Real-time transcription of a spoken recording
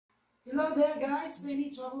Hello there guys,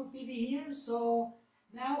 bennytraveltv here. So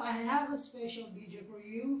now I have a special video for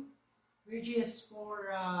you, which is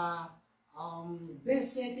for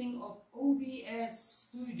best setting of OBS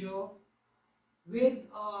studio with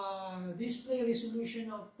display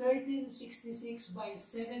resolution of 1366 by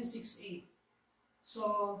 768.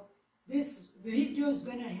 So this video is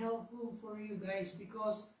gonna helpful for you guys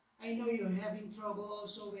because I know you're having trouble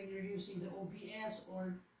also when you're using the OBS,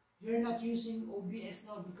 or you're not using OBS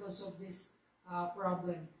now because of this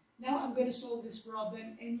problem. Now I'm going to solve this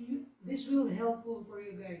problem, and this will helpful for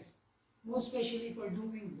you guys, most especially for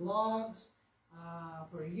doing vlogs,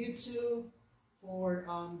 for YouTube, for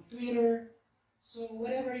Twitter. So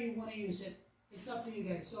whatever you want to use it, it's up to you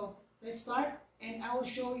guys. So let's start, and I will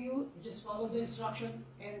show you. Just follow the instruction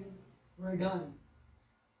and we're done.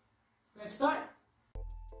 Let's start.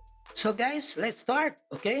 So guys, let's start,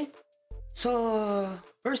 okay? So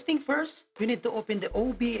first thing first, you need to open the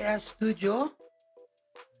OBS studio,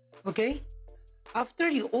 okay? After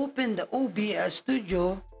you open the OBS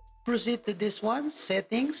studio, proceed to this one,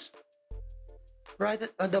 settings, right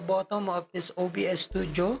at the bottom of this OBS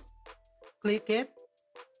studio, click it,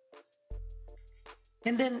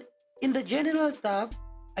 and then in the general tab,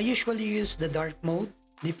 I usually use the dark mode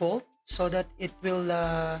default so that it will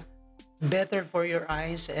better for your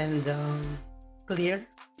eyes and clear.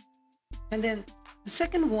 And then the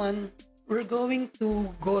second one, we're going to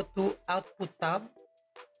go to output tab.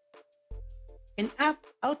 In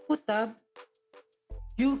output tab,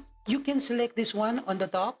 you can select this one on the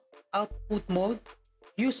top, output mode,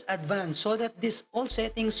 use advanced, so that this all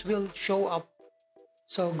settings will show up.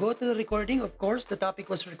 So go to the recording, of course the topic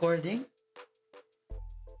was recording,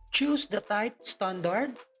 choose the type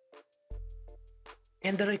standard,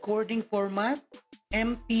 and the recording format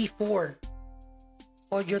MP4.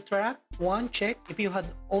 Audio track 1, check if you had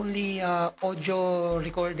only audio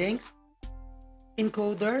recordings.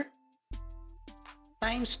 Encoder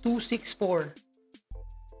times 264.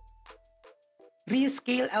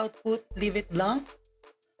 Rescale output, leave it blank,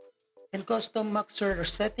 and custom mixer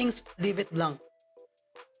settings, leave it blank.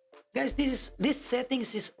 Guys, this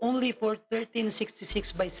settings is only for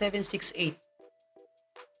 1366 by 768.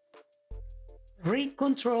 Rate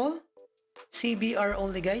control, CBR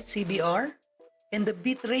only guys, CBR. And the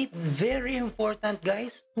bitrate, very important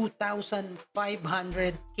guys,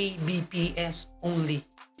 2500 kbps only.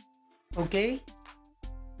 Okay?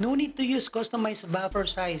 No need to use customized buffer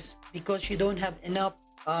size because you don't have enough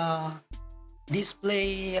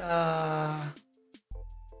display,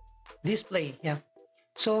 yeah.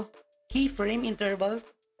 So keyframe interval,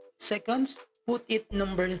 seconds, put it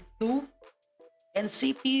number 2, and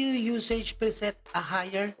CPU usage preset a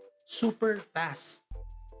higher, super fast.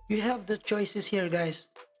 You have the choices here guys,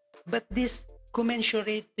 but this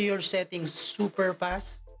commensurate to your settings, super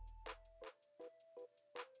fast.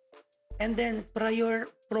 And then prior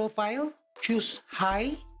profile, choose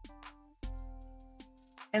high,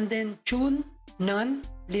 and then tune, none,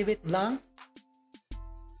 leave it blank.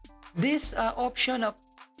 This option of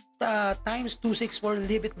times 264,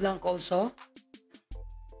 leave it blank also.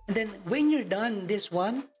 And then when you're done this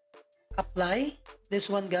one, apply this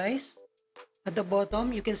one guys. At the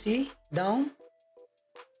bottom you can see down,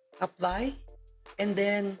 apply, and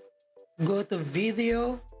then go to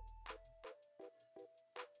video,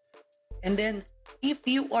 and then if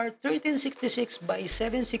you are 1366 by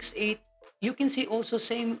 768, you can see also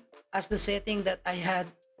same as the setting that I had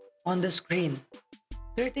on the screen,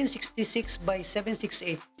 1366 by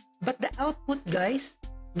 768, but the output guys,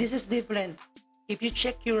 this is different. If you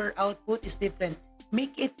check your output, is different.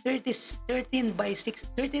 Make it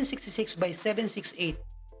 1366 by 768.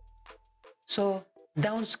 So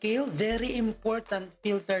downscale, very important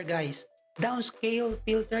filter guys. Downscale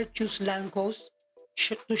filter, choose Lancos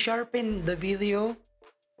to sharpen the video,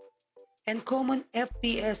 and common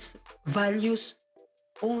FPS values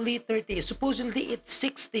only 30. Supposedly it's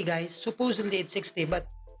 60 guys. Supposedly it's 60, but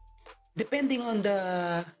depending on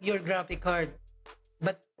your graphic card.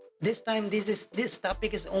 But this time this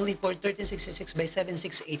topic is only for 1366 by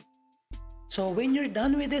 768. So when you're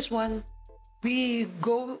done with this one, we're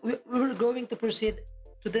going to proceed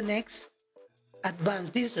to the next,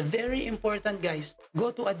 advanced. This is very important guys.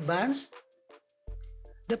 Go to advanced,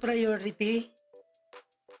 the priority,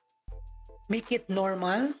 make it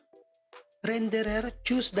normal, renderer,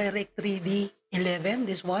 choose direct 3D 11,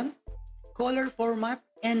 this one, color format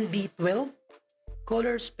NB12,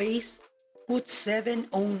 color space, put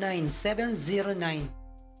 709,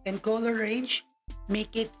 and color range,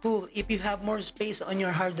 make it full. If you have more space on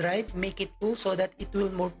your hard drive, make it full so that it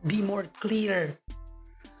will be more clear.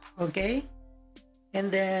 Okay,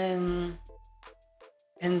 and then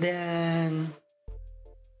and then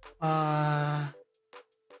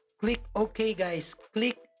click OK, guys.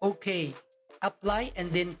 Click OK. Apply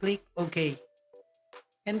and then click OK.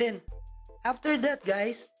 And then after that,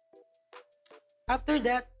 guys, after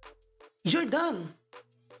that, you're done.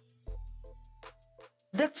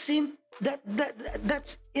 That's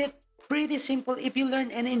that's it. Pretty simple. If you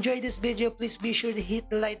learn and enjoy this video, please be sure to hit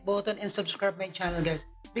the like button and subscribe my channel, guys,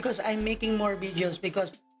 because I'm making more videos,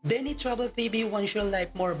 because Benny Travel TV wants your life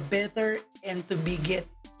more better and to be get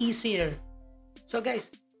easier. So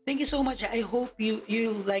guys, thank you so much. I hope you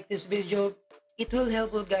like this video. It will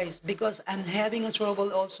help you guys, because I'm having a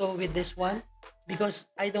trouble also with this one, because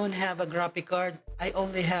I don't have a graphic card. I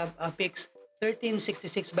only have a fixed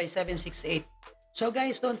 1366 by 768. So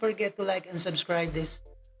guys, don't forget to like and subscribe this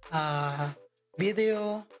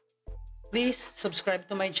video. Please subscribe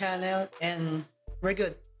to my channel, and we're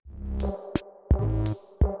good.